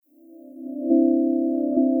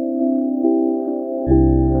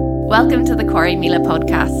Welcome to the Corey Mila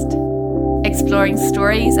podcast, exploring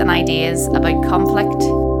stories and ideas about conflict,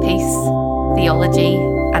 peace, theology,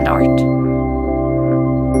 and art.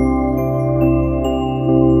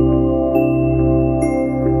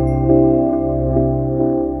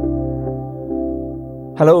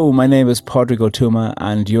 Hello, my name is Padraig O'Tuma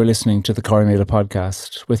and you're listening to the Corey Mila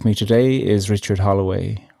podcast. With me today is Richard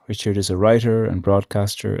Holloway. Richard is a writer and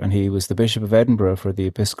broadcaster, and he was the Bishop of Edinburgh for the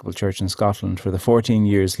Episcopal Church in Scotland for the 14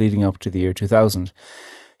 years leading up to the year 2000.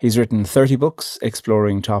 He's written 30 books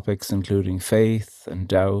exploring topics including faith and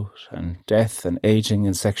doubt and death and ageing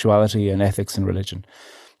and sexuality and ethics and religion.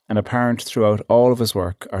 And apparent throughout all of his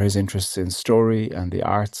work are his interests in story and the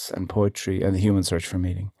arts and poetry and the human search for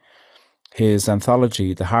meaning. His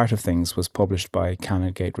anthology, The Heart of Things, was published by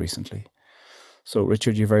Canongate recently. So,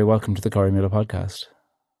 Richard, you're very welcome to the Corey Mila podcast.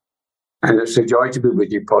 And it's a joy to be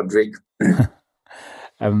with you, Padraig.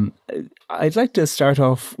 I'd like to start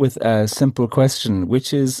off with a simple question,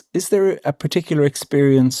 which is there a particular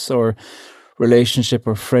experience or relationship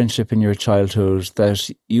or friendship in your childhood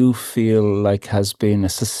that you feel like has been a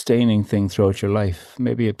sustaining thing throughout your life?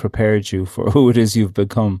 Maybe it prepared you for who it is you've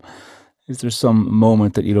become. Is there some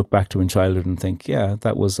moment that you look back to in childhood and think, yeah,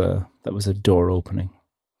 that was a door opening?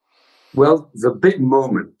 Well, the big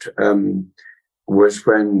moment was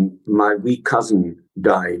when my wee cousin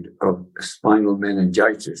died of spinal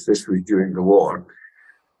meningitis. This was during the war.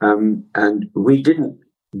 And we didn't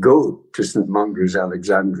go to St. Mungo's,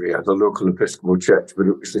 Alexandria, the local Episcopal church, but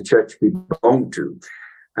it was the church we belonged to.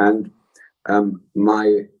 And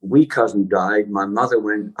my wee cousin died. My mother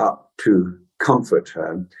went up to comfort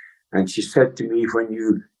her. And she said to me, when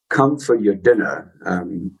you come for your dinner,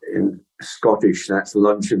 in Scottish, that's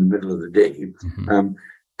lunch in the middle of the day,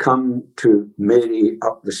 come to Mary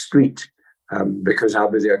up the street, because I'll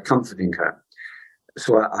be there comforting her.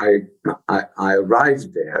 So I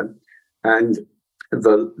arrived there, and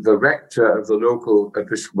the rector of the local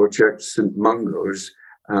Episcopal Church, St. Mungo's,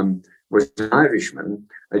 was an Irishman,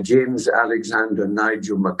 a James Alexander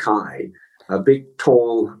Nigel Mackay, a big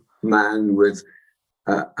tall man with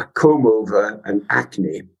a comb over and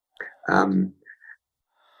acne.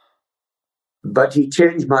 But he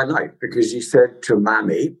changed my life because he said to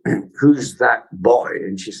Mammy, "Who's that boy?"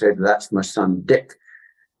 And she said, "That's my son, Dick.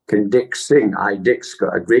 Can Dick sing? Dick's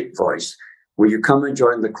got a great voice. Will you come and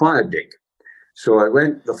join the choir, Dick?" So I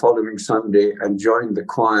went the following Sunday and joined the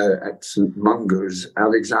choir at St. Mungo's,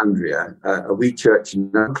 Alexandria, a wee church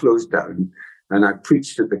now closed down. And I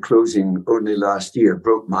preached at the closing only last year,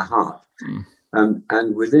 broke my heart.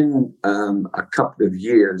 And within a couple of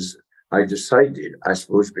years, I decided, I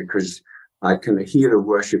suppose, because I kind of hero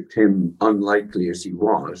worshipped him, unlikely as he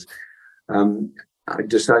was, I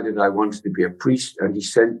decided I wanted to be a priest, and he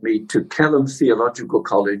sent me to Kelham Theological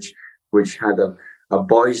College, which had a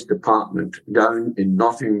boys' department down in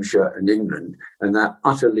Nottinghamshire in England, and that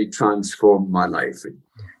utterly transformed my life.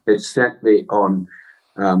 It set me on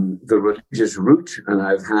the religious route, and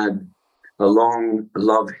I've had a long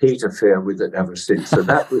love-hate affair with it ever since. So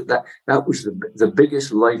that was the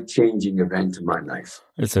biggest life-changing event in my life.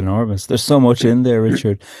 It's enormous. There's so much in there,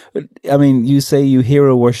 Richard. I mean, you say you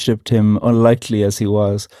hero worshipped him, unlikely as he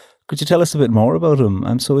was. Could you tell us a bit more about him?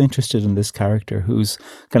 I'm so interested in this character whose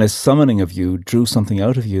kind of summoning of you drew something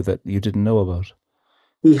out of you that you didn't know about.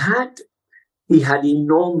 He had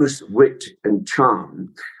enormous wit and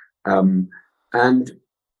charm, and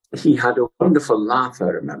he had a wonderful laugh, I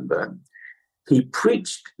remember. He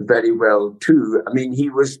preached very well too. I mean,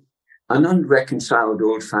 he was an unreconciled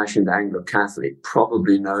old-fashioned Anglo-Catholic,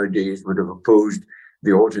 probably nowadays would have opposed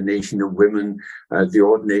the ordination of women, the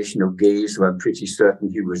ordination of gays, so I'm pretty certain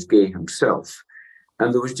he was gay himself.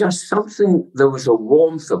 And there was just something, there was a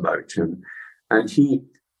warmth about him, and he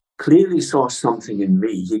clearly saw something in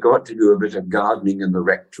me. He got to do a bit of gardening in the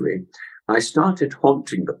rectory. I started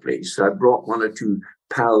haunting the place. I brought one or two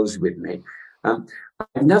pals with me.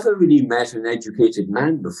 I've never really met an educated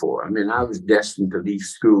man before. I mean, I was destined to leave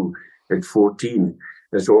school at 14,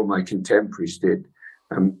 as all my contemporaries did.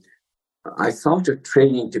 I thought of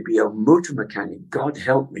training to be a motor mechanic. God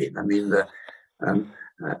help me. I mean, the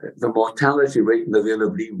mortality rate in the Vale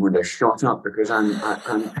of Leven would have shot up because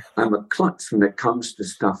I'm a klutz when it comes to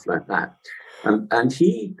stuff like that. And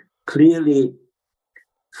he clearly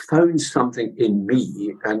found something in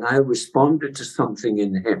me, and I responded to something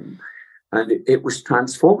in him. And it was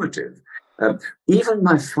transformative. Even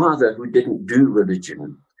my father, who didn't do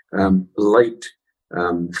religion, liked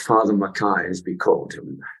Father Mackay, as we called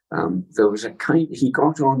him. There was he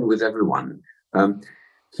got on with everyone.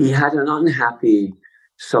 He had an unhappy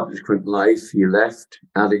subsequent life. He left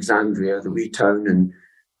Alexandria, the wee town in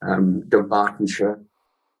Dunbartonshire.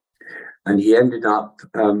 and he ended up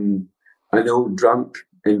an old drunk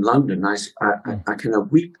in London. I kind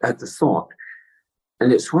of weep at the thought,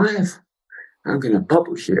 and it's why I'm going to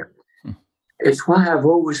bubble here. It's why I've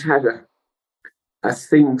always had a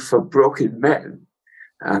thing for broken men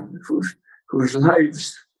whose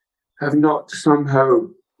lives have not somehow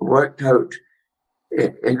worked out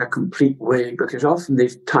in a complete way, because often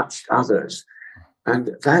they've touched others.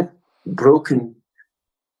 And that broken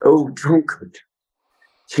old drunkard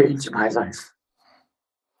changed my life.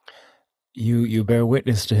 You bear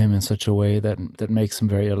witness to him in such a way that makes him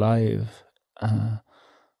very alive,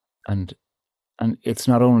 and it's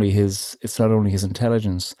not only his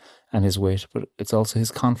intelligence and his wit, but it's also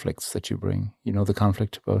his conflicts that you bring. You know, the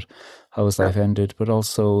conflict about how his life ended, but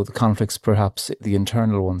also the conflicts, perhaps the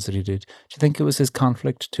internal ones that he did. Do you think it was his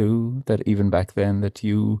conflict too, that even back then that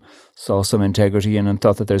you saw some integrity in and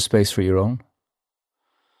thought that there's space for your own?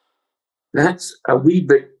 That's a wee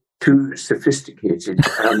bit too sophisticated.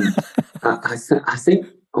 I think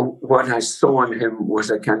what I saw in him was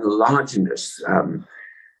a kind of largeness.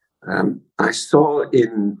 I saw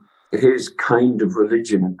in his kind of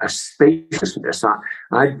religion a spaciousness.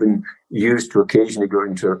 I'd been used to occasionally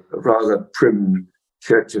going to rather prim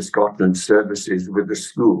Church of Scotland services with the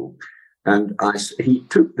school. And he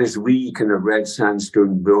took this wee kind of red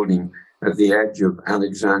sandstone building at the edge of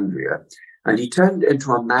Alexandria, and he turned it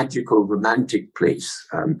into a magical, romantic place,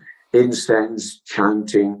 incense,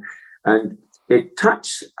 chanting, and it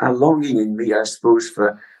touched a longing in me, I suppose,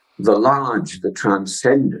 for the large, the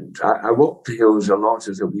transcendent. I walked the hills a lot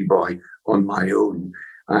as a wee boy on my own.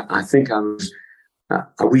 I think I was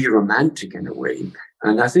a wee romantic in a way.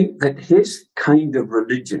 And I think that his kind of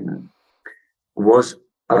religion was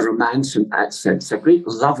a romance in that sense, a great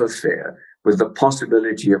love affair with the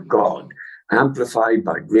possibility of God, amplified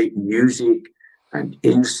by great music and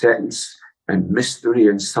incense and mystery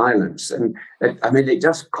and silence. And it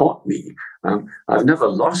just caught me. I've never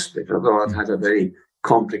lost it, although I've had a very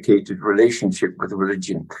complicated relationship with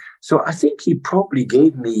religion. So I think he probably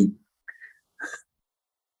gave me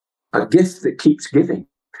a gift that keeps giving.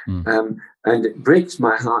 And it breaks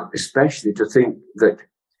my heart, especially to think that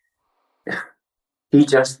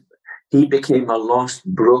he became a lost,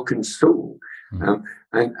 broken soul. And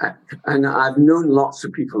I've known lots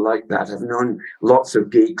of people like that. I've known lots of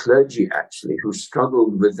gay clergy, actually, who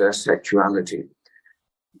struggled with their sexuality.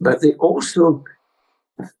 But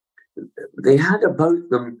they had about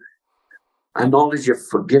them a knowledge of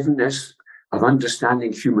forgiveness, of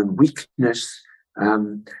understanding human weakness.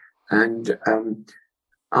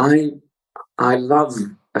 I love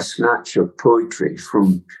a snatch of poetry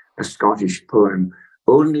from a Scottish poem.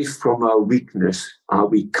 Only from our weakness are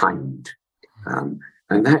we kind.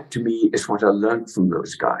 And that to me is what I learned from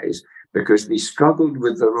those guys, because they struggled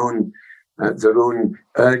with their own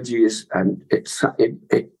urges, and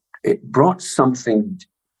it brought something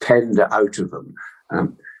tender out of them.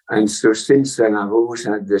 And so since then, I've always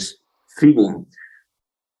had this feeling,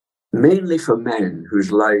 mainly for men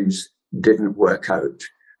whose lives didn't work out.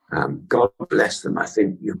 God bless them. I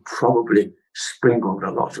think you probably sprinkled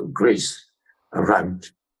a lot of grace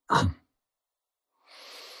around.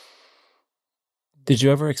 Did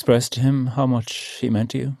you ever express to him how much he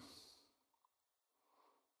meant to you?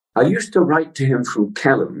 I used to write to him from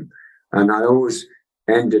Kelham, and I always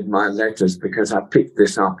ended my letters, because I picked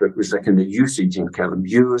this up. It was a kind of usage in Kelham,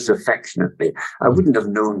 yours affectionately. I wouldn't have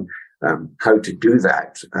known how to do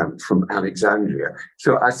that from Alexandria.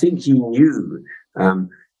 So I think he knew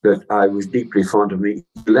that I was deeply fond of me.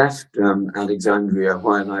 He left Alexandria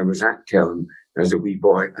while I was at Kelham as a wee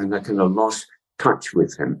boy, and I kind of lost touch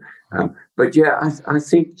with him. But yeah, I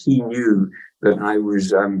think he knew that I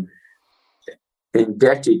was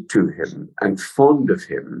indebted to him and fond of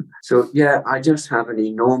him. So yeah, I just have an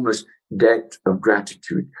enormous debt of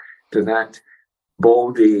gratitude to that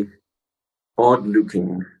baldy,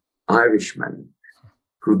 odd-looking Irishman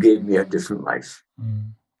who gave me a different life.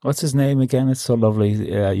 What's his name again? It's so lovely,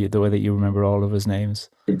 the way that you remember all of his names.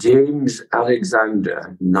 James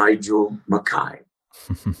Alexander Nigel Mackay.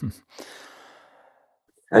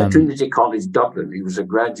 At Trinity College Dublin. He was a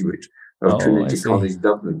graduate of Trinity College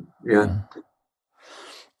Dublin. Yeah.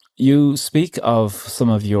 You speak of some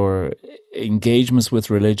of your engagements with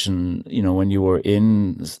religion, when you were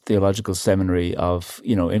in theological seminary, of,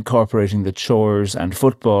 incorporating the chores and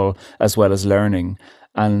football as well as learning.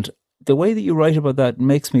 And the way that you write about that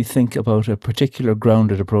makes me think about a particular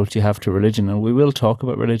grounded approach you have to religion. And we will talk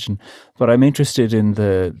about religion, but I'm interested in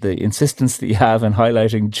the insistence that you have in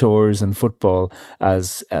highlighting chores and football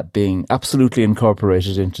as being absolutely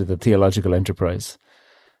incorporated into the theological enterprise.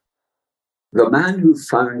 The man who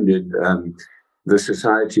founded the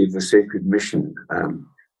Society of the Sacred Mission,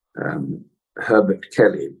 Herbert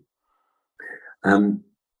Kelly,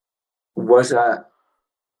 was a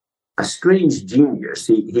strange genius.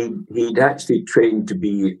 He'd actually trained to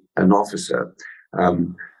be an officer,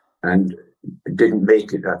 and didn't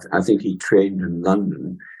make it. I think he trained in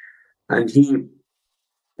London, and he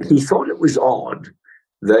thought it was odd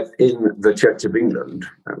that in the Church of England,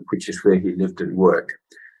 which is where he lived and worked,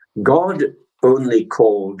 God only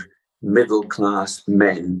called middle-class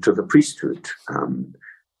men to the priesthood,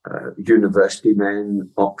 university men,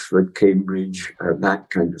 Oxford, Cambridge, that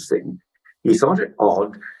kind of thing. He thought it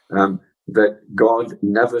odd that God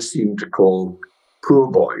never seemed to call poor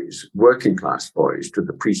boys, working-class boys, to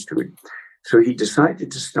the priesthood. So he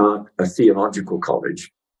decided to start a theological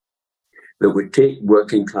college that would take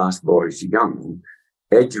working-class boys young,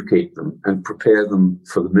 educate them, and prepare them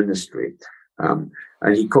for the ministry. And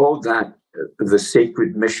he called that the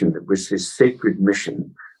sacred mission. It was his sacred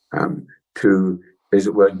mission to, as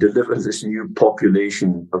it were, deliver this new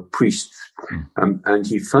population of priests. And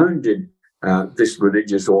he founded this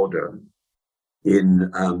religious order in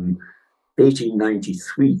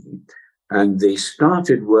 1893, and they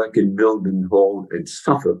started work in Milden Hall in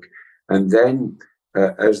Suffolk. And then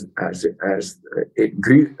as it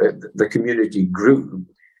grew, the community grew,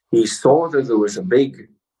 he saw that there was a big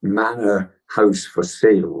manor house for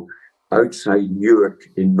sale outside Newark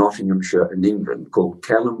in Nottinghamshire in England called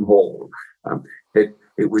Kelham Hall.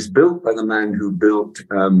 It was built by the man who built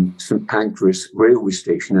St Pancras railway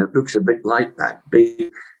station. And it looks a bit like that,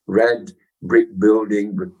 big red brick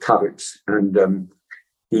building with turrets. And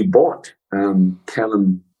he bought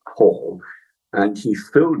Kelham Hall, and he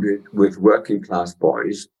filled it with working class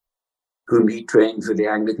boys whom he trained for the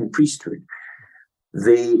Anglican priesthood.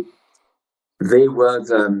 They were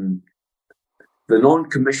the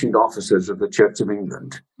non-commissioned officers of the Church of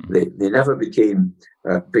England. They never became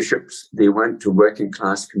bishops. They went to working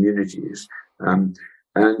class communities. And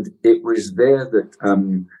it was there that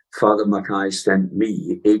Father Mackay sent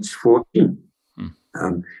me, aged 14,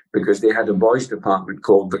 because they had a boys' department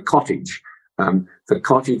called the Cottage. The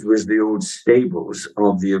Cottage was the old stables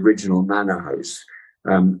of the original manor house.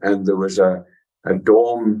 And there was a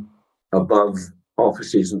dorm above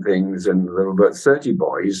offices and things, and there were about 30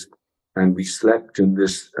 boys. And we slept in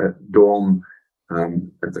this dorm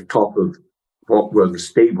at the top of what were the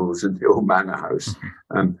stables in the old manor house.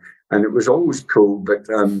 And it was always cold, but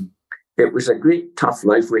it was a great tough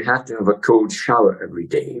life. We had to have a cold shower every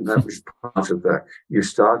day. That was part of you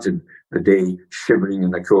started the day shivering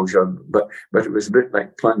in a cold shower, but it was a bit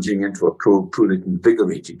like plunging into a cold pool. It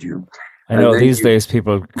invigorated you. I know these days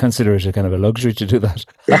people consider it a kind of a luxury to do that.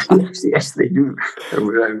 yes, they do.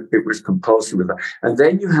 It was compulsory with that. And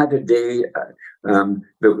then you had a day that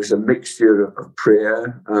was a mixture of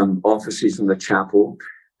prayer, offices in the chapel,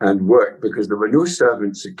 and work, because there were no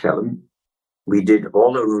servants at Kelham. We did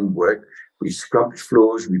all our own work. We scrubbed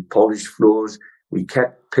floors, we polished floors, we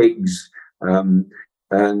kept pigs, so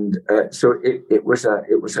it was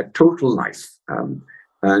a total life.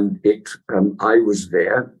 And I was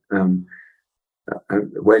there. I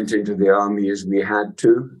went into the army as we had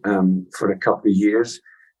to for a couple of years,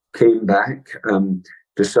 came back,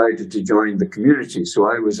 decided to join the community. So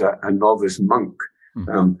I was a novice monk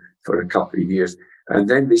for a couple of years. And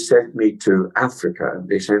then they sent me to Africa.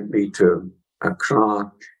 They sent me to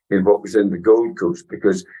Accra in what was in the Gold Coast,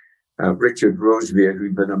 because Richard Roseveare,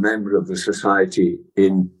 who'd been a member of the society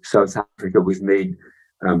in South Africa, was made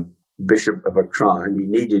Bishop of Accra, and he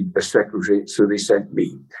needed a secretary, so they sent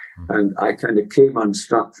me. And I kind of came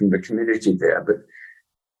unstuck from the community there, but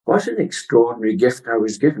what an extraordinary gift I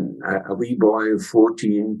was given. A wee boy of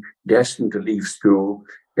 14, destined to leave school,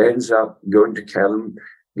 ends up going to Kelham,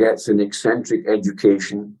 gets an eccentric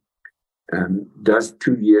education, does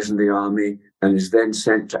 2 years in the army, and is then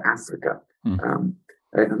sent to Africa.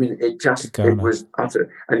 I mean, it was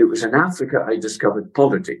utter. And it was in Africa I discovered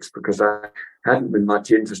politics, because I hadn't been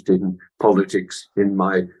much interested in politics in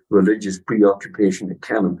my religious preoccupation at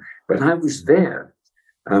Kelham. But I was there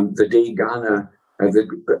the day Ghana,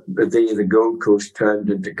 the day the Gold Coast turned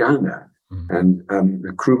into Ghana. And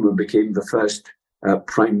Nkrumah became the first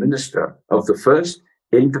prime minister of the first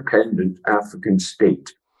independent African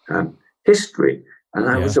state. History. And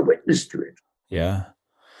I was a witness to it. Yeah.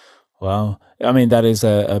 Wow. I mean, that is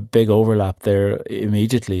a big overlap there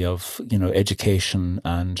immediately of, education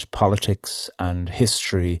and politics and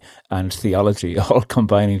history and theology all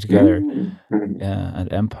combining together. Yeah,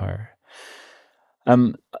 and empire.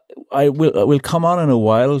 We'll come on in a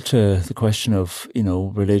while to the question of,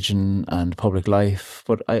 religion and public life,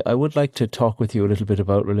 but I would like to talk with you a little bit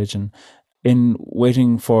about religion. In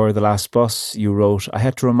Waiting for the Last Bus, you wrote, I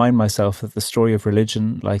had to remind myself that the story of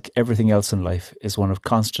religion, like everything else in life, is one of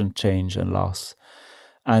constant change and loss.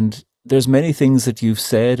 And there's many things that you've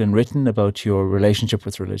said and written about your relationship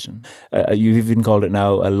with religion. You've even called it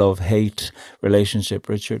now a love-hate relationship,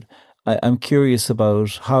 Richard. I'm curious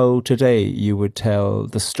about how today you would tell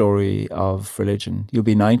the story of religion. You'll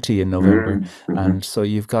be 90 in November, and so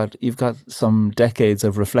you've got some decades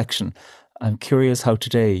of reflection. I'm curious how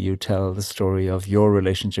today you tell the story of your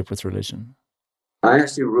relationship with religion. I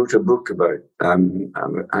actually wrote a book about it.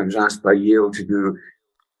 I was asked by Yale to do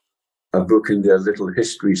a book in their Little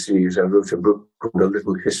History series. I wrote a book called A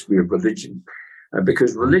Little History of Religion,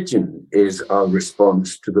 because religion is our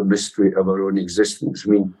response to the mystery of our own existence. I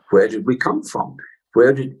mean, where did we come from?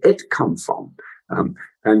 Where did it come from?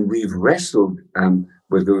 And we've wrestled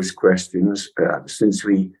with those questions since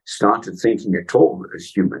we started thinking at all as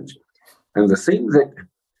humans. And the thing that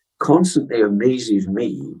constantly amazes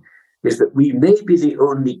me is that we may be the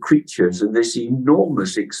only creatures in this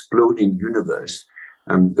enormous exploding universe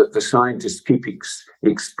that the scientists keep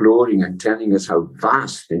exploring and telling us how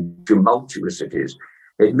vast and tumultuous it is.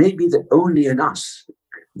 It may be that only in us,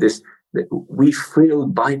 we frail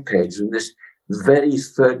bipeds in this very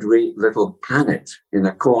third-rate little planet in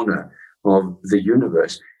a corner of the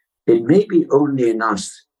universe, it may be only in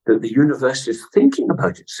us that the universe is thinking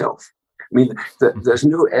about itself. I mean, there's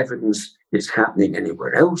no evidence it's happening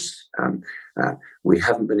anywhere else. We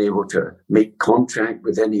haven't been able to make contact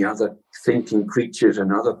with any other thinking creatures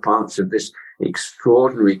in other parts of this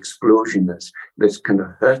extraordinary explosion that's kind of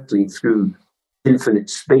hurtling through infinite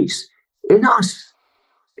space. In us,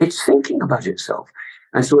 it's thinking about itself.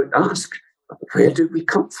 And so it asks, where did we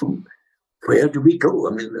come from? Where do we go?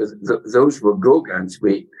 I mean, those were Gauguin's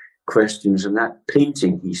great questions, and that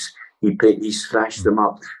painting he slashed them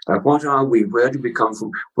up. What are we? Where do we come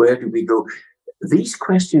from? Where do we go? These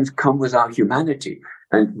questions come with our humanity.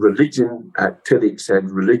 And religion, Tillich said,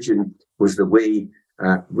 religion was the way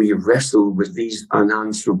we wrestle with these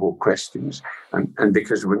unanswerable questions. And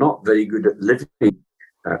because we're not very good at living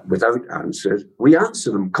without answers, we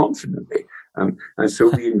answer them confidently. And so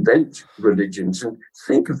we invent religions and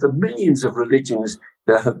think of the millions of religions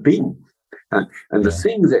there have been. And the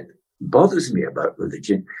thing that bothers me about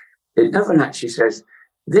religion, it never actually says,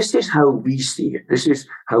 this is how we see it. This is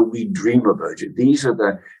how we dream about it. These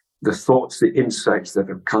are the thoughts, the insights that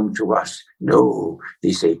have come to us. No,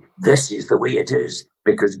 they say, this is the way it is,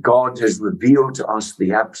 because God has revealed to us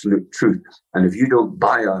the absolute truth. And if you don't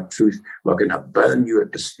buy our truth, we're going to burn you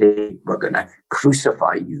at the stake. We're going to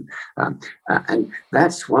crucify you. And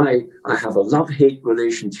that's why I have a love-hate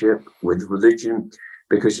relationship with religion,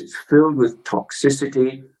 because it's filled with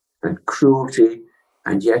toxicity and cruelty,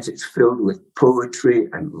 and yet it's filled with poetry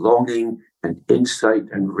and longing and insight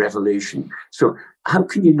and revelation. So how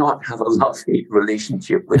can you not have a love-hate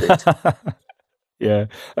relationship with it? Yeah,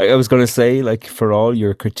 I was going to say, like, for all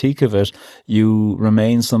your critique of it, you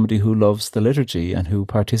remain somebody who loves the liturgy and who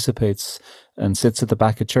participates and sits at the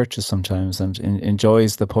back of churches sometimes and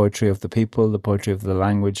enjoys the poetry of the people, the poetry of the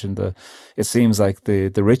language, and it seems like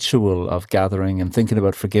the ritual of gathering and thinking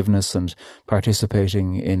about forgiveness and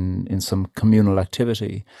participating in some communal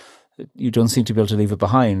activity. You don't seem to be able to leave it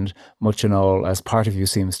behind, much in all, as part of you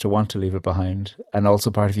seems to want to leave it behind, and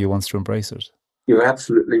also part of you wants to embrace it. You're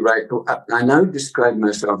absolutely right. I now describe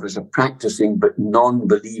myself as a practicing but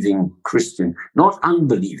non-believing Christian, not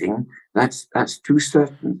unbelieving. That's too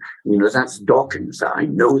certain. You know, that's Dawkins. I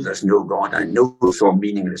know there's no God. I know it's all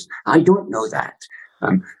meaningless. I don't know that.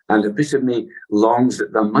 And a bit of me longs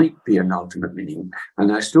that there might be an ultimate meaning.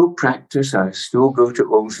 And I still practice. I still go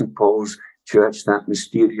to Old St. Paul's Church, that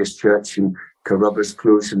mysterious church in Carrubbers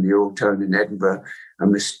Close in the Old Town in Edinburgh, a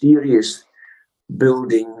mysterious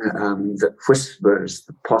building that whispers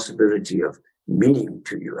the possibility of meaning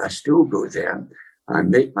to you. I still go there. I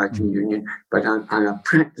make my communion, but I'm a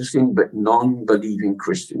practicing but non-believing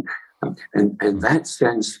Christian. And in that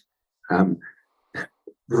sense,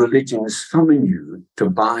 religions summon you to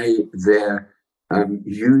buy their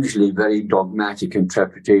usually very dogmatic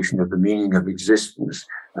interpretation of the meaning of existence.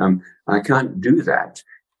 I can't do that.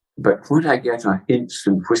 But what I get are hints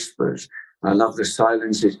and whispers. I love the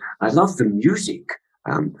silences. I love the music,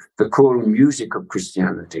 the choral music of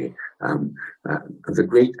Christianity, the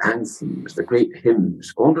great anthems, the great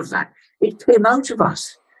hymns, all of that. It came out of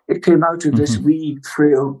us. It came out of this wee,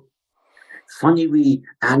 frail, funny wee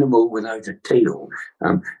animal without a tail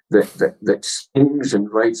that sings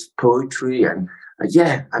and writes poetry. And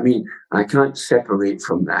I mean, I can't separate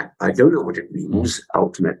from that. I don't know what it means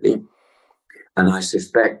ultimately. And I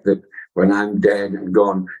suspect that when I'm dead and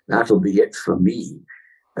gone, that'll be it for me.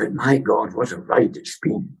 But my God, what a ride it's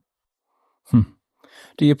been.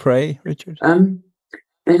 Do you pray, Richard? In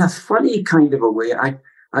a funny kind of a way, I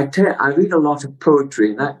read a lot of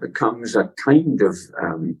poetry, and that becomes a kind of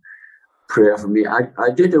prayer for me. I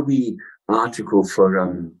did a wee article for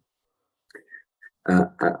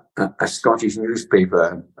a Scottish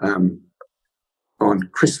newspaper on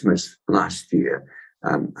Christmas last year,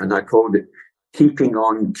 and I called it "Keeping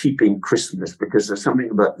on Keeping Christmas," because there's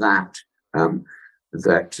something about that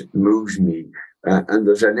that moves me. And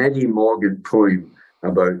there's an Eddie Morgan poem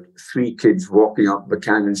about 3 kids walking up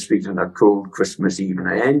Buchanan Street on a cold Christmas Eve. And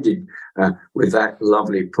I ended with that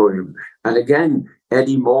lovely poem. And again,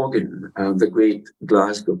 Eddie Morgan, the great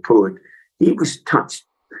Glasgow poet, he was touched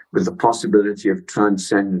with the possibility of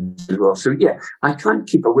transcendence as well. So yeah, I can't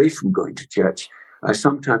keep away from going to church. I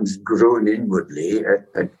sometimes groan inwardly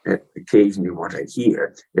at occasionally what I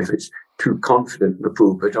hear, if it's too confident in the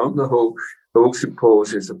pulpit. On the whole, Old St.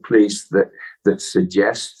 Paul's is a place that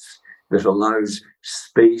suggests, that allows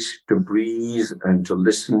space to breathe and to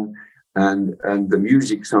listen, and the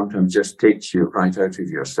music sometimes just takes you right out of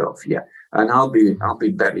yourself. Yeah, and I'll be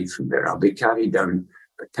buried from there. I'll be carried down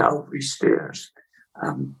the Calvary stairs,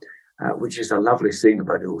 which is a lovely thing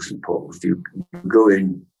about Old St. Paul's. You go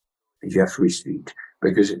in Jeffrey Street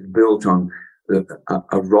because it's built on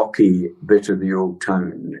a rocky bit of the old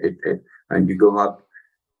town, and you go up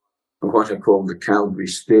what are called the Calvary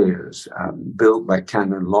Stairs, built by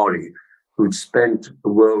Canon Laurie, who'd spent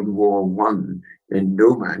World War I in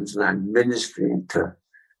no man's land ministering to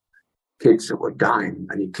kids that were dying.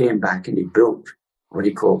 And he came back and he built what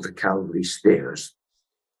he called the Calvary Stairs.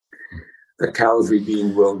 The Calvary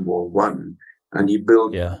being World War I. And he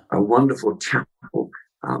built a wonderful chapel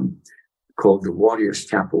called the Warriors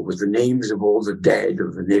Chapel with the names of all the dead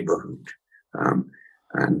of the neighborhood.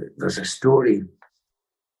 And there's a story,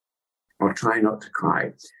 or try not to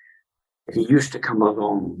cry. He used to come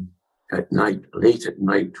along at night, late at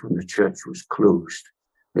night when the church was closed,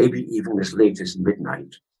 maybe even as late as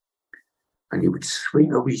midnight. And he would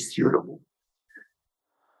swing a wee thurible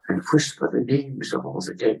and whisper the names of all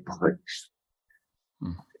the dead bodies.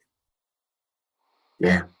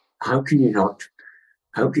 Yeah, how can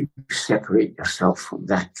you separate yourself from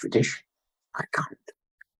that tradition? I can't.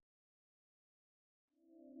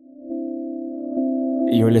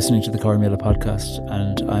 You're listening to the Corrymeela podcast,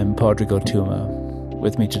 and I'm Padraig Ó Tuama.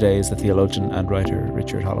 With me today is the theologian and writer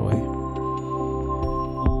Richard Holloway.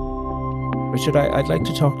 Richard, I'd like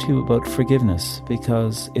to talk to you about forgiveness,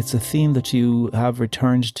 because it's a theme that you have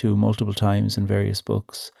returned to multiple times in various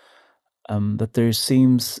books. That there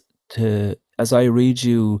seems to, as I read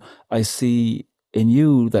you, I see in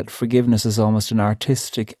you that forgiveness is almost an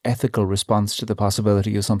artistic, ethical response to the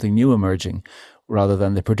possibility of something new emerging, rather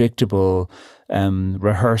than the predictable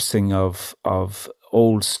rehearsing of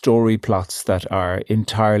old story plots that are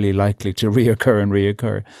entirely likely to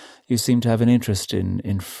reoccur. You seem to have an interest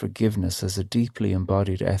in forgiveness as a deeply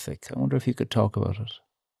embodied ethic. I wonder if you could talk about it.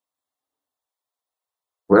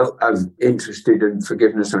 Well, I'm interested in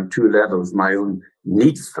forgiveness on 2 levels. My own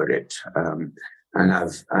need for it, and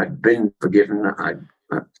I've been forgiven.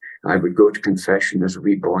 I would go to confession as a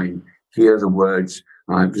wee boy and hear the words,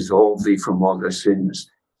 "I absolve thee from all thy sins,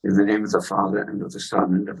 in the name of the Father and of the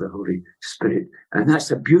Son and of the Holy Spirit." And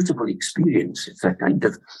that's a beautiful experience. It's a kind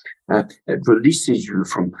of, it releases you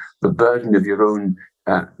from the burden of your own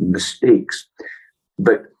mistakes.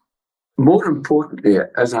 But more importantly,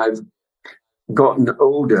 as I've gotten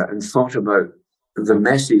older and thought about the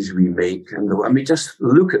messes we make, and just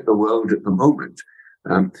look at the world at the moment,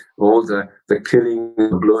 all the killing,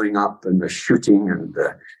 the blowing up, and the shooting, and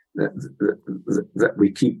that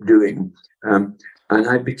we keep doing. And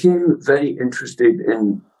I became very interested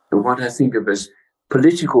in what I think of as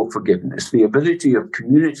political forgiveness, the ability of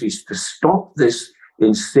communities to stop this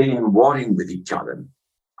insane warring with each other.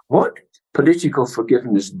 What political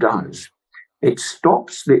forgiveness does, it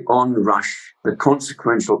stops the onrush, the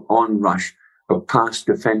consequential onrush of past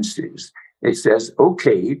offenses. It says,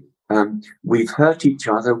 okay, we've hurt each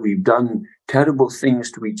other, we've done terrible things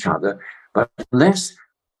to each other, but unless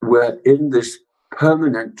we're in this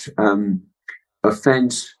permanent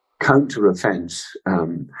offense, counter-offense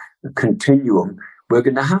continuum, we're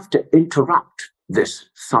going to have to interrupt this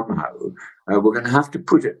somehow. We're going to have to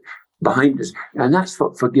put it behind us. And that's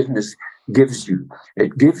what forgiveness gives you.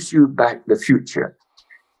 It gives you back the future.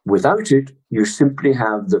 Without it, you simply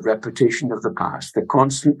have the repetition of the past, the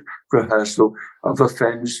constant rehearsal of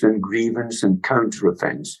offense and grievance and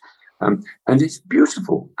counter-offense. And it's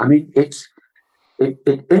beautiful. I mean, it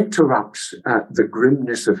interrupts the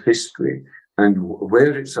grimness of history and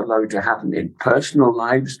where it's allowed to happen in personal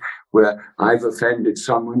lives, where I've offended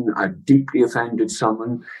someone, I've deeply offended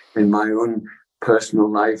someone in my own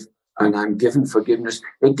personal life, and I'm given forgiveness,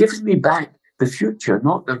 it gives me back the future,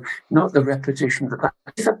 not the repetition of the past.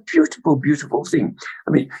 It's a beautiful, beautiful thing.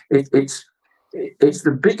 I mean, it's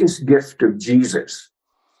the biggest gift of Jesus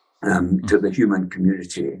to the human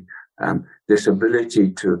community. This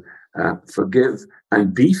ability to forgive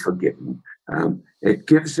and be forgiven. It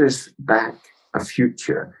gives us back a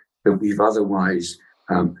future that we've otherwise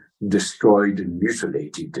destroyed and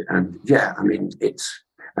mutilated. And yeah, I mean, it's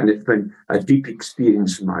been a deep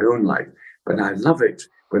experience in my own life, but I love it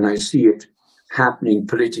when I see it happening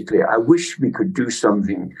politically. I wish we could do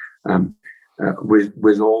something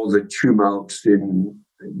with all the tumults in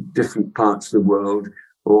different parts of the world,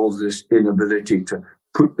 all this inability to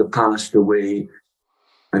put the past away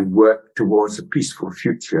and work towards a peaceful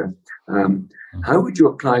future. How would you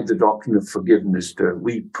apply the doctrine of forgiveness to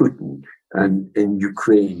wee Putin and in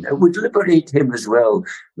Ukraine? It would liberate him as well,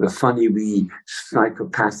 the funny wee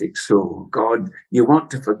psychopathic soul. God, you want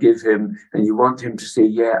to forgive him and you want him to say,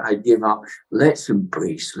 yeah, I give up. Let's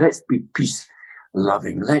embrace, let's be peace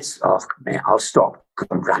loving. I'll stop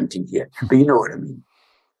ranting here, but you know what I mean.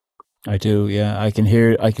 I do, yeah. I can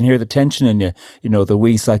hear the tension in you. You know, the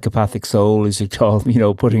wee psychopathic soul, as you call,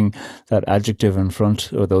 putting that adjective in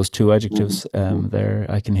front, or those two adjectives there.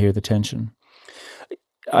 I can hear the tension.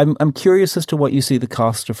 I'm curious as to what you see the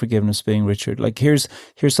cost of forgiveness being, Richard. Like here's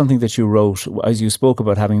something that you wrote as you spoke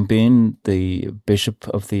about having been the bishop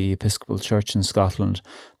of the Episcopal Church in Scotland.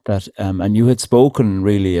 That and you had spoken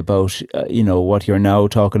really about what you're now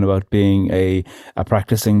talking about being a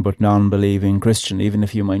practicing but non-believing Christian, even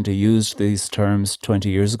if you might have used these terms 20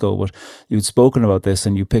 years ago. But you'd spoken about this,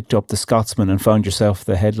 and you picked up the Scotsman and found yourself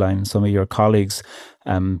the headline. Some of your colleagues,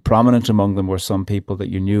 prominent among them were some people that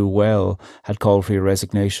you knew well, had called for your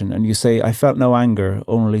resignation. And you say, I felt no anger,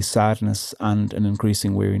 only sadness and an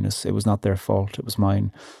increasing weariness. It was not their fault, it was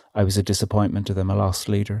mine. I was a disappointment to them, a lost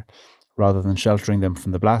leader. Rather than sheltering them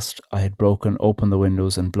from the blast, I had broken open the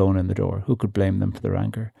windows and blown in the door. Who could blame them for their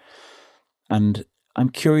anger? And I'm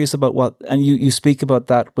curious about and you speak about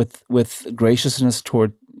that with graciousness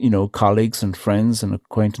toward, colleagues and friends and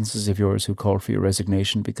acquaintances of yours who called for your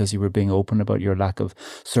resignation because you were being open about your lack of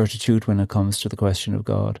certitude when it comes to the question of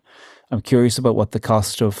God. I'm curious about what the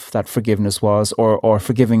cost of that forgiveness was, or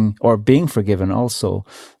forgiving, or being forgiven also.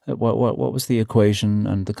 What was the equation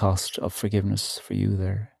and the cost of forgiveness for you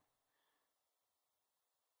there?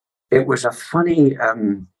 It was a funny,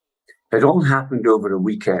 it all happened over a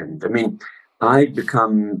weekend. I mean, I'd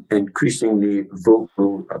become increasingly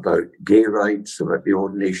vocal about gay rights, about the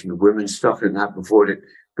ordination of women, stuff like that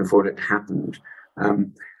before it happened.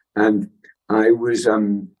 And I was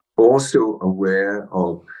also aware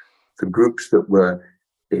of the groups that were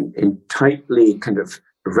in tightly kind of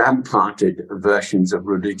ramparted versions of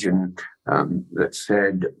religion that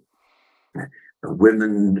said,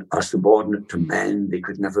 women are subordinate to men, they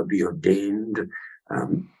could never be ordained.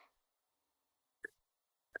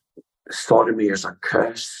 Sodomy is a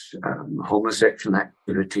curse. Homosexual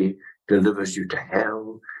activity delivers you to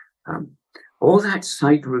hell. All that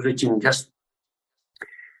side religion just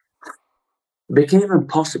became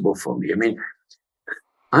impossible for me. I mean,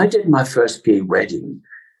 I did my first gay wedding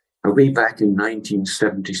way back in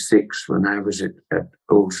 1976 when I was at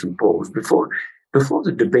Old St. Paul's, before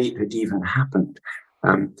the debate had even happened.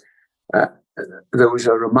 There was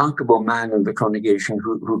a remarkable man in the congregation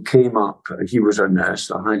who came up. He was a nurse,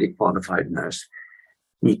 a highly qualified nurse.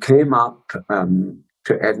 He came up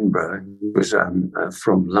to Edinburgh. He was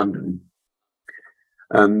from London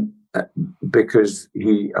because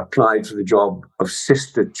he applied for the job of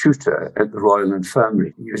sister tutor at the Royal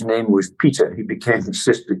Infirmary. His name was Peter. He became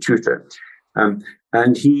sister tutor. And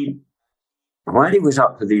while he was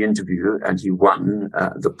up for the interview and he won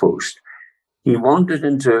the post, he wandered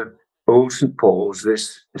into Old St. Paul's,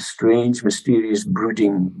 this strange, mysterious,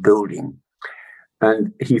 brooding building.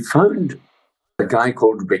 And he found a guy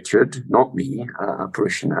called Richard, not me, a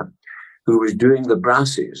parishioner, who was doing the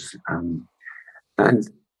brasses. And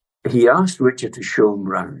he asked Richard to show him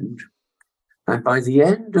round. And by the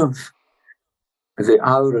end of the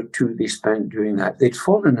hour or two they spent doing that, they'd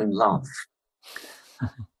fallen in love.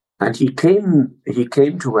 And he came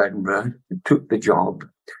to Edinburgh, took the job,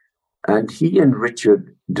 and he and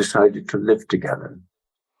Richard decided to live together.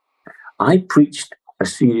 I preached a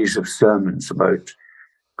series of sermons about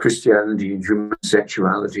Christianity and human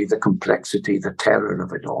sexuality, the complexity, the terror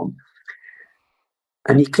of it all.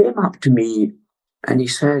 And he came up to me and he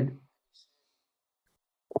said,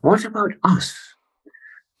 what about us?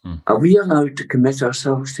 Are we allowed to commit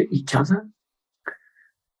ourselves to each other?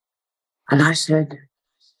 And I said,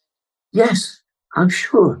 yes, I'm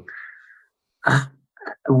sure.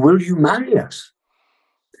 Will you marry us?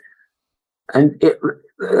 And it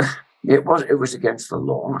was against the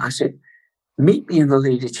law. I said, meet me in the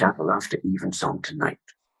Lady Chapel after evensong tonight.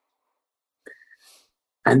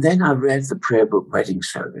 And then I read the prayer book wedding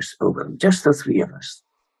service over them, just the three of us.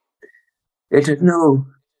 It had no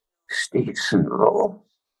states and law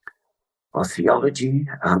or theology,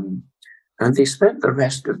 and they spent the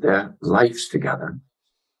rest of their lives together.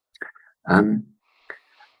 And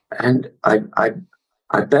I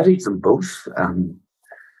buried them both, and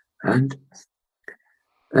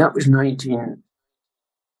that was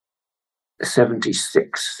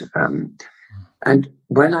 1976. And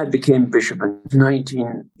when I became bishop in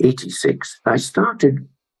 1986,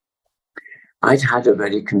 I'd had a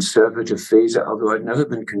very conservative phase, although I'd never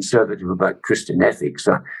been conservative about Christian ethics.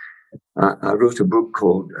 I wrote a book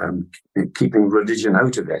called Keeping Religion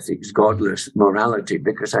Out of Ethics, Godless Morality,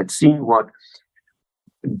 because I'd seen what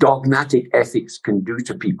dogmatic ethics can do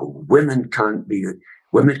to people. Women can't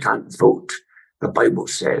vote. The Bible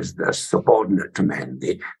says they're subordinate to men.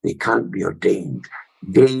 They can't be ordained.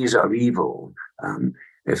 Gays are evil.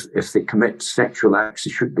 If they commit sexual acts,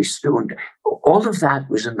 they should be stoned. All of that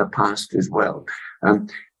was in the past as well.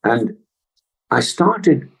 And I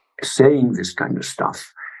started saying this kind of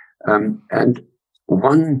stuff. And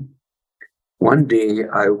one day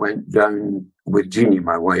I went down with Jeannie,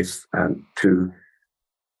 my wife, to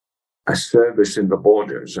a service in the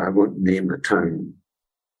Borders. I won't name the town.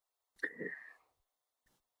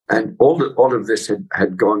 And all of this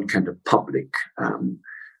had gone kind of public.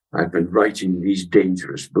 I've been writing these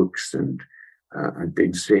dangerous books, and I've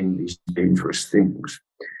been saying these dangerous things.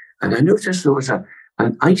 And I noticed there was an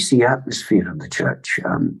icy atmosphere in the church.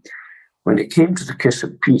 When it came to the kiss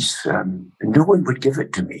of peace, no one would give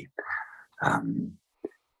it to me.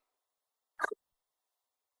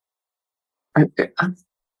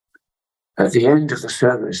 At the end of the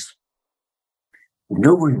service,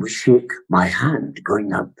 no one would shake my hand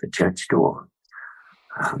going out the church door.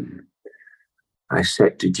 I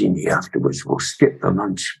said to Jeannie afterwards, we'll skip the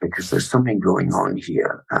lunch because there's something going on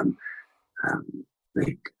here.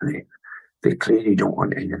 They clearly don't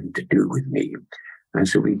want anything to do with me. And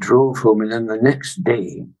so we drove home, and then the next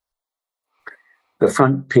day, the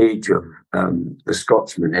front page of the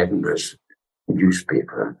Scotsman Edinburgh's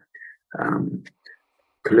newspaper,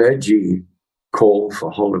 clergy call for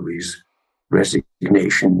Holloway's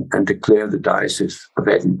resignation and declare the Diocese of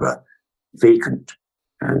Edinburgh vacant.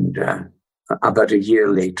 And about a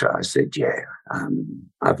year later, I said,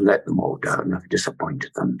 I've let them all down. I've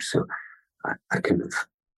disappointed them. So I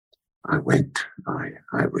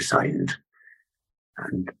resigned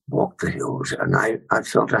and walked the hills. And I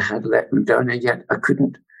felt I had let them down, and yet I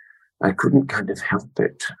couldn't kind of help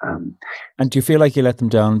it. And do you feel like you let them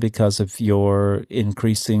down because of your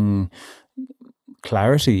increasing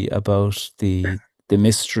clarity about the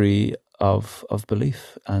mystery of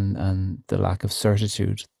belief and the lack of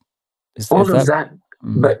certitude? All of that,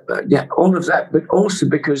 but also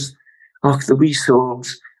because of the wee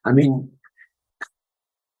souls. I mean,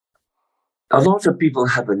 a lot of people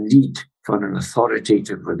have a need for an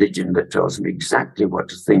authoritative religion that tells them exactly what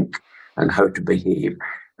to think and how to behave,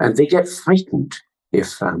 and they get frightened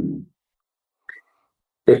if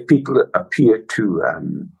people appear to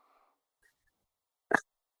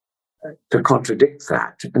contradict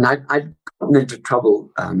that. And I'd gotten into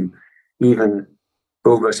trouble even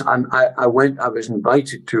over. I was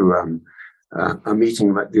invited to a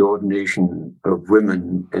meeting about the ordination of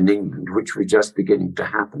women in England, which was just beginning to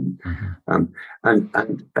happen. And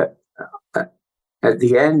at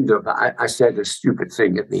the end of it, I said a stupid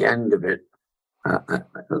thing at the end of it,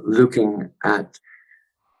 looking at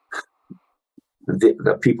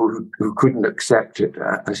the people who couldn't accept it.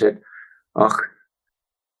 I said,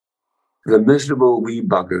 the miserable wee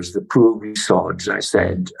buggers, the poor wee sods, I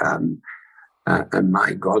said, and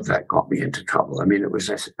my God, that got me into trouble. I mean, it was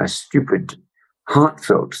a stupid,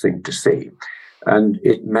 heartfelt thing to say. And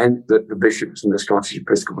it meant that the bishops in the Scottish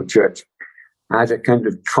Episcopal Church had a kind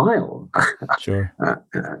of trial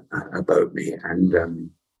about me.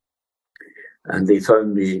 And they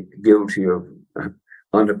found me guilty of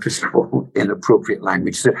unepiscopal, inappropriate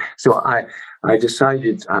language. So I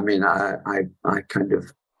decided, I mean, I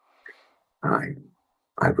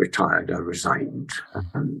retired, I resigned,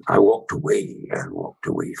 and I walked away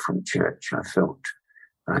from church. I felt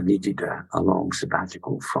I needed a long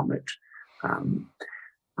sabbatical from it.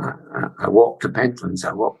 I walked the Pentlands,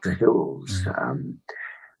 I walked the hills.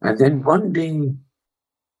 And then one day,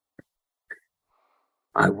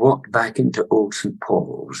 I walked back into Old St.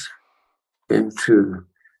 Paul's, into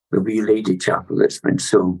the wee lady chapel that's been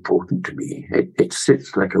so important to me. It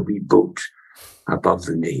sits like a wee boat above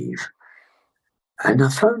the nave. And I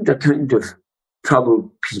found a kind of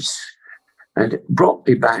troubled peace. And it brought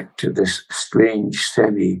me back to this strange,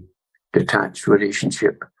 semi-detached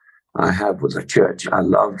relationship I have with the church I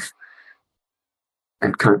love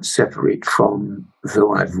and can't separate from,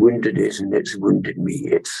 though I've wounded it and it's wounded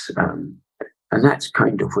me. And that's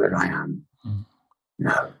kind of where I am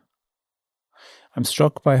now. I'm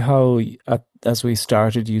struck by how, as we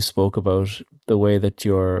started, you spoke about the way that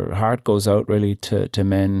your heart goes out really to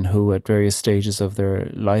men who at various stages of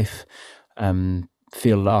their life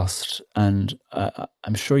feel lost. And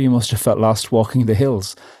I'm sure you must have felt lost walking the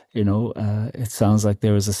hills. It sounds like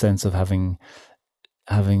there was a sense of having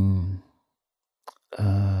I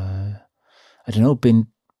don't know,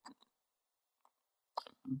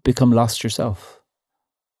 become lost yourself.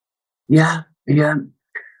 Yeah.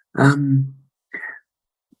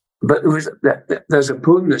 But there's a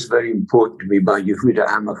poem that's very important to me by Yehuda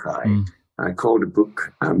Amichai. I called the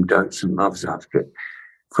book Doubts and Loves after it.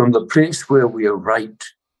 From the place where we are right,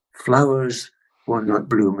 flowers will not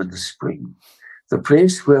bloom in the spring. The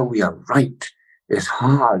place where we are right is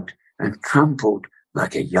hard and trampled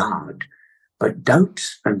like a yard. But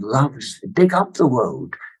doubts and loves dig up the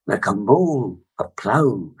world like a mole, a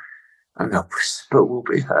plough, and a whisper will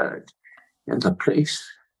be heard in the place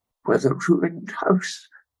where the ruined house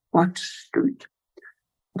once stood.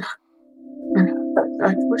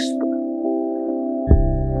 That whisper.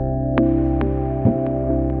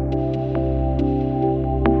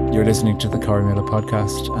 You're listening to the Corrymeela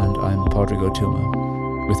podcast, and I'm Pádraig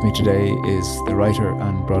Tuama. With me today is the writer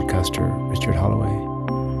and broadcaster Richard Holloway.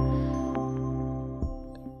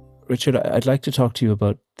 Richard, I'd like to talk to you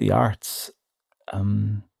about the arts.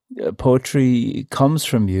 Poetry comes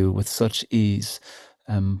from you with such ease.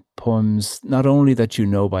 Poems not only that you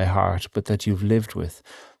know by heart, but that you've lived with.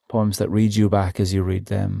 Poems that read you back as you read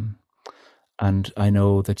them. And I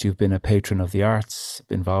know that you've been a patron of the arts,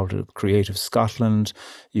 involved with Creative Scotland.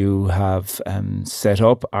 You have set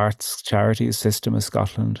up arts charities, System of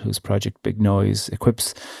Scotland, whose project Big Noise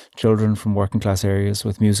equips children from working class areas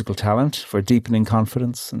with musical talent for deepening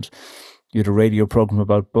confidence. And you had a radio program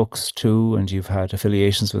about books too, and you've had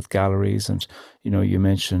affiliations with galleries. And, you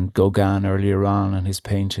mentioned Gauguin earlier on and his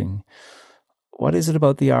painting. What is it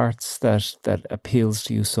about the arts that appeals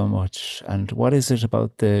to you so much? And what is it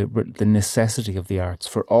about the necessity of the arts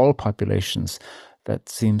for all populations that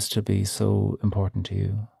seems to be so important to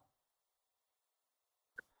you?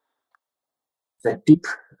 That deep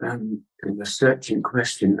and a searching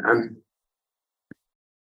question.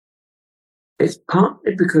 It's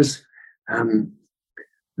partly because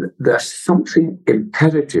there's something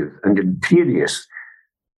imperative and imperious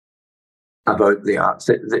about the arts,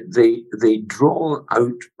 that they draw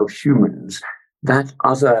out of humans that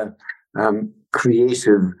other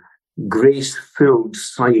creative, grace-filled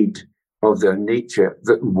side of their nature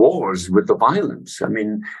that wars with the violence.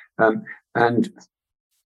 And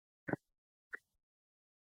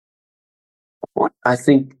what I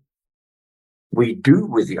think we do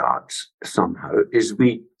with the arts somehow is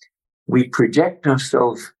we project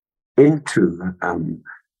ourselves into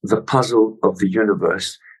the puzzle of the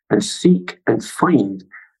universe and seek and find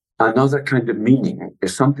another kind of meaning.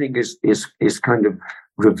 If something is kind of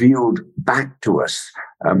revealed back to us.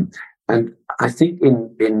 And I think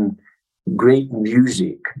in great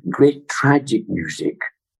music, great tragic music,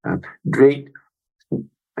 great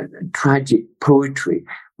tragic poetry,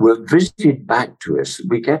 we're visited back to us.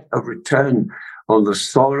 We get a return on the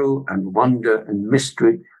sorrow and wonder and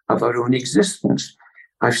mystery of our own existence.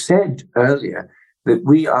 I've said earlier that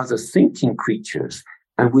we are the thinking creatures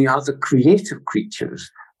and we are the creative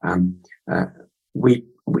creatures. We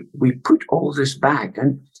put all this back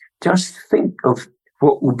and just think of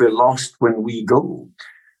what will be lost when we go.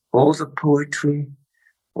 All the poetry,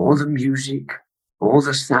 all the music, all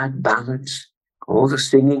the sad ballads, all the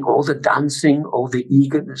singing, all the dancing, all the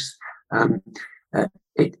eagerness.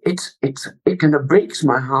 It kind of breaks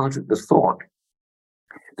my heart at the thought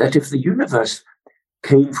that if the universe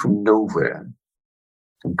came from nowhere,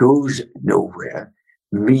 goes nowhere,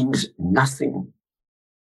 means nothing,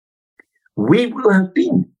 we will have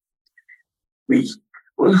been. We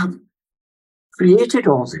will have created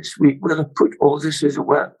all this. We will have put all this, as it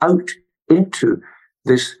were, out into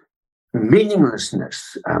this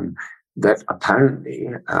meaninglessness that apparently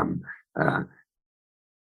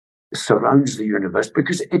surrounds the universe,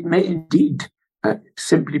 because it may indeed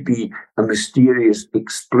simply be a mysterious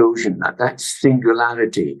explosion, that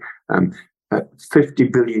singularity 50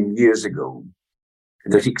 billion years ago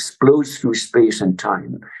that explodes through space and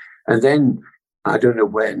time, and then I don't know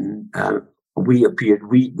when we appeared.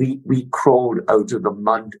 We crawled out of the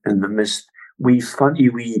mud and the mist. We frail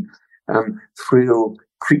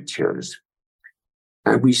creatures.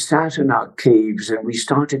 And we sat in our caves and we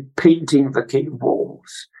started painting the cave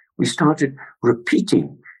walls. We started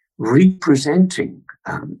repeating, representing.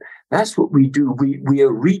 That's what we do. We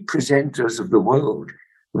are representers of the world.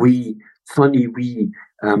 We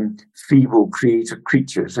feeble creative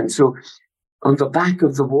creatures. And so on the back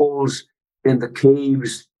of the walls in the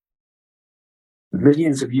caves,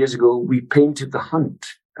 millions of years ago, we painted the hunt.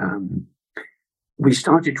 We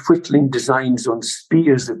started whittling designs on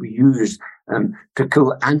spears that we used to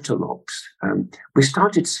kill antelopes. We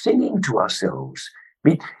started singing to ourselves. I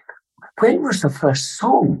mean, when was the first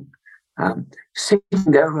song? Sitting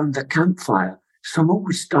there around the campfire, someone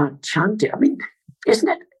would start chanting. I mean, isn't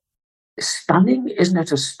it stunning? Isn't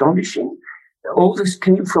it astonishing? All this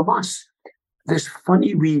came from us. This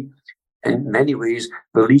funny, in many ways,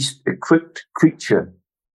 the least equipped creature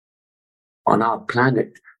on our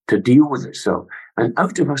planet to deal with itself. And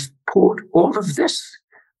out of us poured all of this.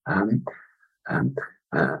 I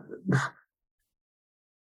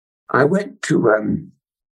went to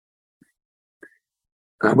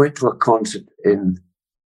a concert in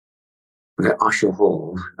the Usher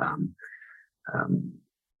Hall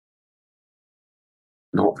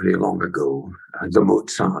not very long ago, the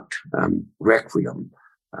Mozart Requiem,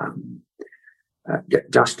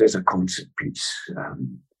 just as a concert piece.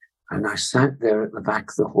 And I sat there at the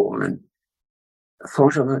back of the hall and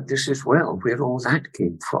thought about this as well, where all that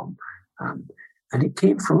came from. And it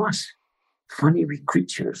came from us, funny wee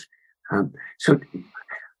creatures. So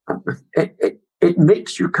it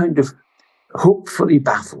makes you kind of hopefully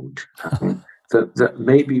baffled that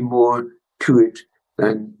maybe more to it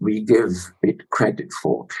than we give it credit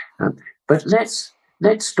for. But let's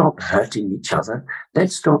stop hurting each other.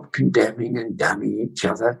 Let's stop condemning and damning each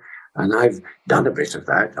other. And I've done a bit of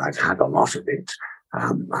that. I've had a lot of it.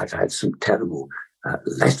 I've had some terrible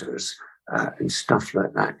letters and stuff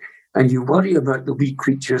like that. And you worry about the wee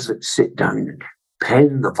creatures that sit down and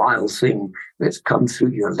pen the vile thing that's come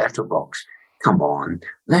through your letterbox. Come on,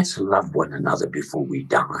 let's love one another before we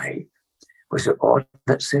die. Was it odd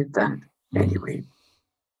that said that? Anyway.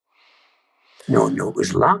 No, it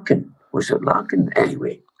was Larkin. Was it Larkin?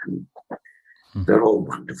 Anyway, they're all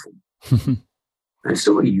wonderful. And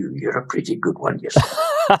so are you. You're a pretty good one yourself.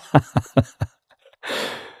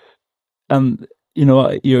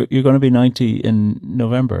 You're going to be 90 in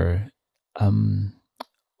November.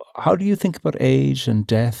 How do you think about age and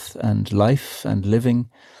death and life and living?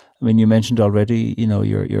 I mean, you mentioned already,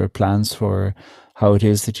 your plans for how it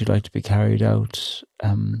is that you'd like to be carried out.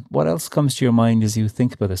 What else comes to your mind as you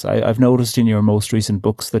think about this? I've noticed in your most recent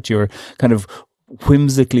books that you're kind of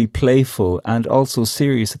whimsically playful and also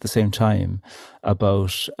serious at the same time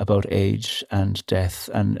about age and death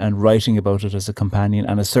and writing about it as a companion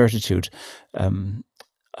and a certitude. I'm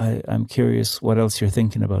curious what else you're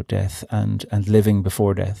thinking about death and living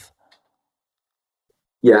before death.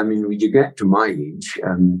 Yeah, I mean, when you get to my age,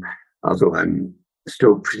 although I'm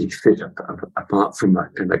still pretty fit apart from a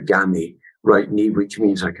kind of gammy right knee, which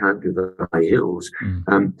means I can't do the high heels.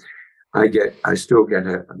 I still get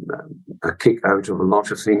a kick out of a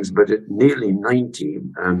lot of things, but at nearly 90,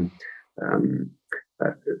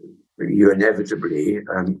 you inevitably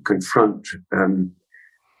confront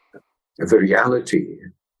the reality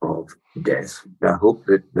of death. I hope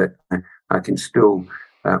that I can still,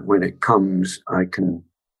 when it comes, I can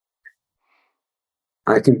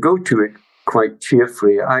go to it quite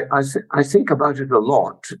cheerfully. I think about it a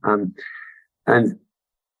lot, and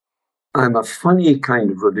I'm a funny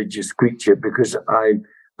kind of religious creature because I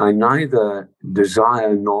neither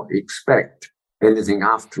desire nor expect anything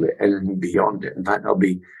after it, anything beyond it. In fact, I'll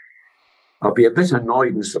be a bit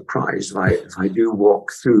annoyed and surprised if I do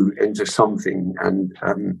walk through into something and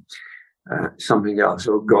something else.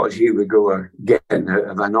 Oh God, here we go again.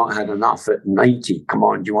 Have I not had enough at 90? Come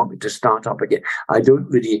on, do you want me to start up again? I don't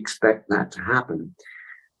really expect that to happen.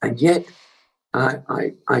 And yet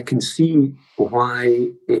I can see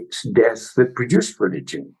why it's death that produced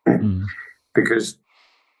religion. Because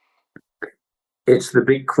it's the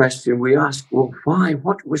big question we ask, well, why?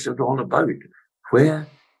 What was it all about? Where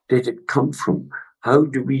did it come from? How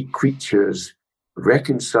do we creatures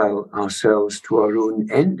reconcile ourselves to our own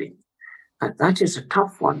ending? And that is a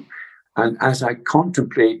tough one. And as I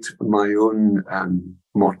contemplate my own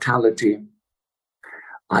mortality,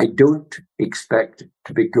 I don't expect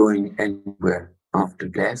to be going anywhere after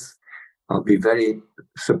death. I'll be very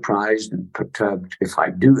surprised and perturbed if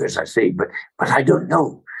I do, as I say, but I don't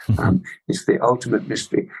know. It's the ultimate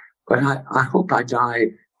mystery. But I hope I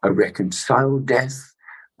die a reconciled death.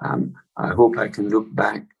 I hope I can look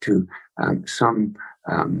back to some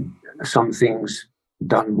things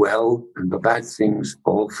done well and the bad things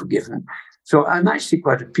all forgiven. So I'm actually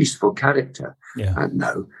quite a peaceful character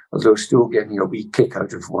now, although still getting a wee kick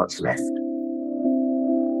out of what's left.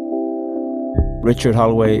 Richard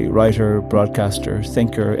Holloway, writer, broadcaster,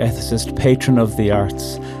 thinker, ethicist, patron of the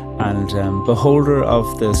arts, and beholder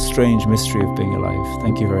of the strange mystery of being alive.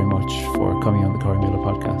 Thank you very much for coming on the Corrymeela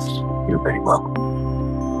podcast. You're very welcome.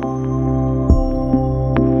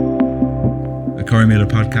 The Corrymeela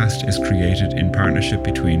podcast is created in partnership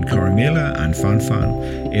between Corrymeela and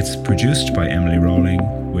Fanfan. It's produced by Emily Rawling,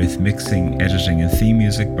 with mixing, editing and theme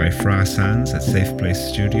music by Fra Sands at Safe Place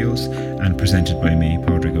Studios, and presented by me,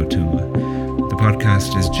 Padraig Tuma. The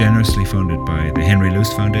podcast is generously funded by the Henry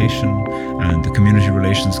Luce Foundation and the Community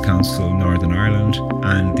Relations Council Northern Ireland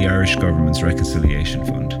and the Irish Government's Reconciliation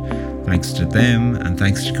Fund. Thanks to them, and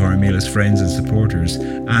thanks to Corrymeela's friends and supporters,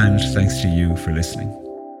 and thanks to you for listening.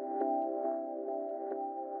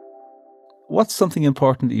 What's something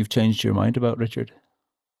important that you've changed your mind about, Richard?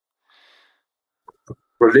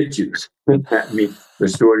 Religions. I mean, the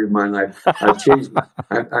story of my life. I've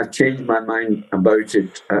changed my mind about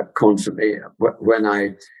it constantly. When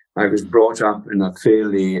I was brought up in a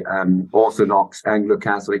fairly orthodox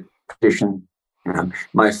Anglo-Catholic tradition,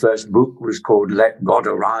 my first book was called "Let God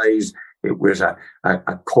Arise." It was a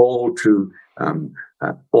call to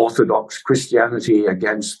Orthodox Christianity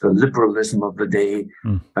against the liberalism of the day.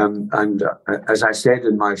 And as I said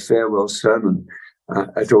in my farewell sermon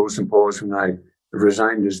at Old St. Paul's when I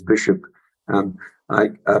resigned as bishop,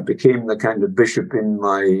 I became the kind of bishop in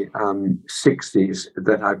my 60s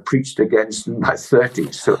that I preached against in my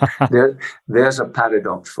 30s. So there's a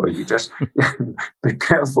paradox for you. Just be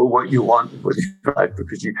careful what you want with it, right?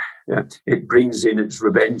 Because it brings in its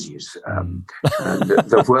revenges. And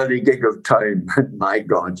the whirligig of time, my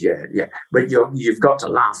God, yeah. But you've got to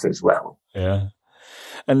laugh as well. Yeah.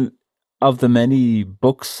 And of the many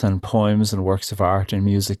books and poems and works of art and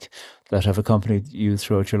music that have accompanied you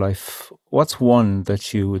throughout your life, what's one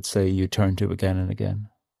that you would say you turn to again and again?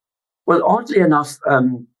 Well, oddly enough,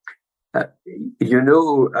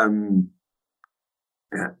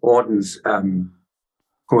 Auden's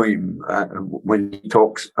poem, when he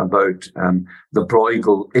talks about the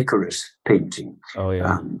Bruegel Icarus painting. Oh,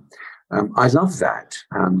 yeah. I love that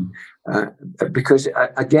because,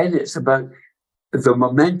 again, it's about the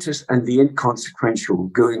momentous and the inconsequential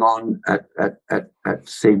going on at the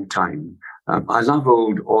same time. I love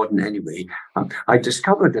old Auden anyway. I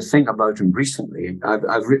discovered a thing about him recently.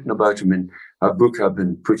 I've written about him in a book I've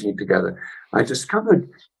been putting together. I discovered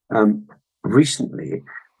recently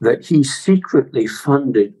that he secretly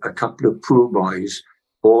funded a couple of poor boys,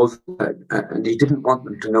 and he didn't want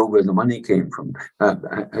them to know where the money came from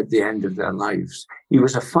at the end of their lives. He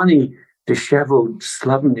was a funny, disheveled,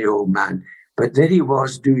 slovenly old man. But there he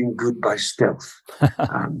was doing good by stealth, so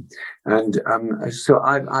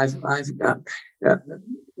I've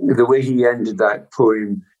the way he ended that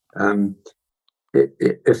poem.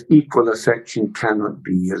 If equal affection cannot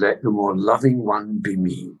be, let the more loving one be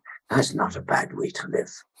me. That's not a bad way to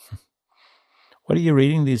live. What are you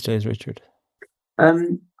reading these days, Richard?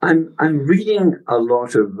 I'm reading a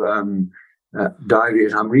lot of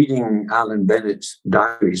diaries. I'm reading Alan Bennett's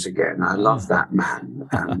diaries again. I love that man,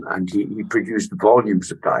 and he produced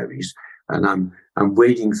volumes of diaries, and I'm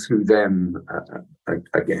wading through them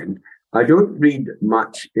again. I don't read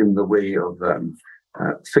much in the way of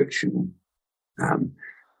fiction,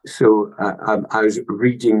 so I was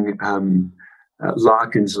reading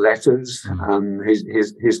Larkin's letters,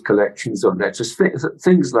 his collections of letters,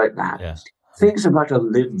 things like that. Yeah. Things about a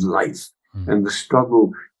lived life and the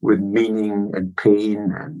struggle with meaning and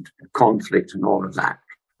pain and conflict and all of that.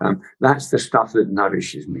 That's the stuff that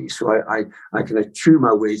nourishes me. So I kind of chew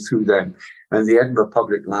my way through them. And the Edinburgh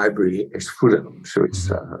Public Library is full of them. So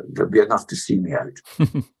there'll be enough to see me out.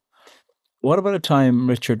 What about a time,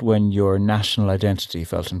 Richard, when your national identity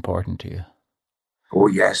felt important to you? Oh,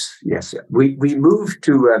 yes. We moved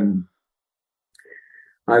to...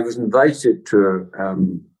 I was invited to...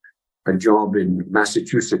 a job in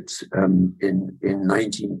Massachusetts in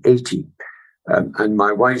 1980, and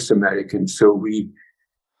my wife's American, so we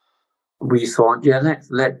thought,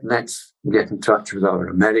 let's get in touch with our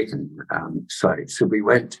American side. So we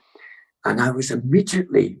went, and I was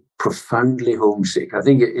immediately profoundly homesick. I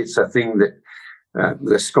think it's a thing that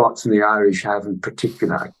the Scots and the Irish have in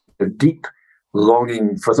particular, a deep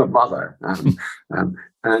longing for the mother,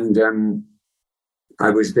 and I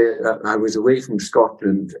was there. I was away from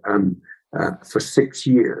Scotland for 6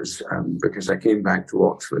 years because I came back to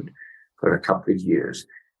Oxford for a couple of years.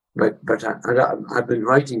 I've been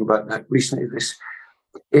writing about that recently.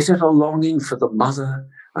 Is it a longing for the mother,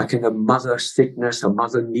 a kind of mother sickness, a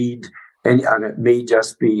mother need? And it may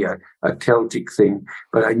just be a Celtic thing,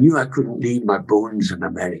 but I knew I couldn't leave my bones in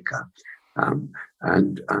America. And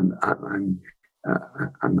I'm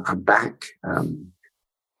back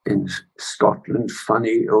in Scotland,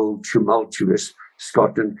 funny, old, tumultuous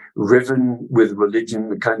Scotland, riven with religion,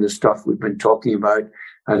 the kind of stuff we've been talking about,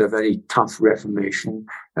 had a very tough Reformation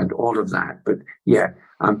and all of that. But yeah,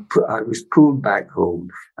 I was pulled back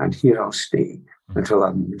home, and here I'll stay until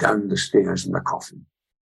I'm down the stairs in the coffin.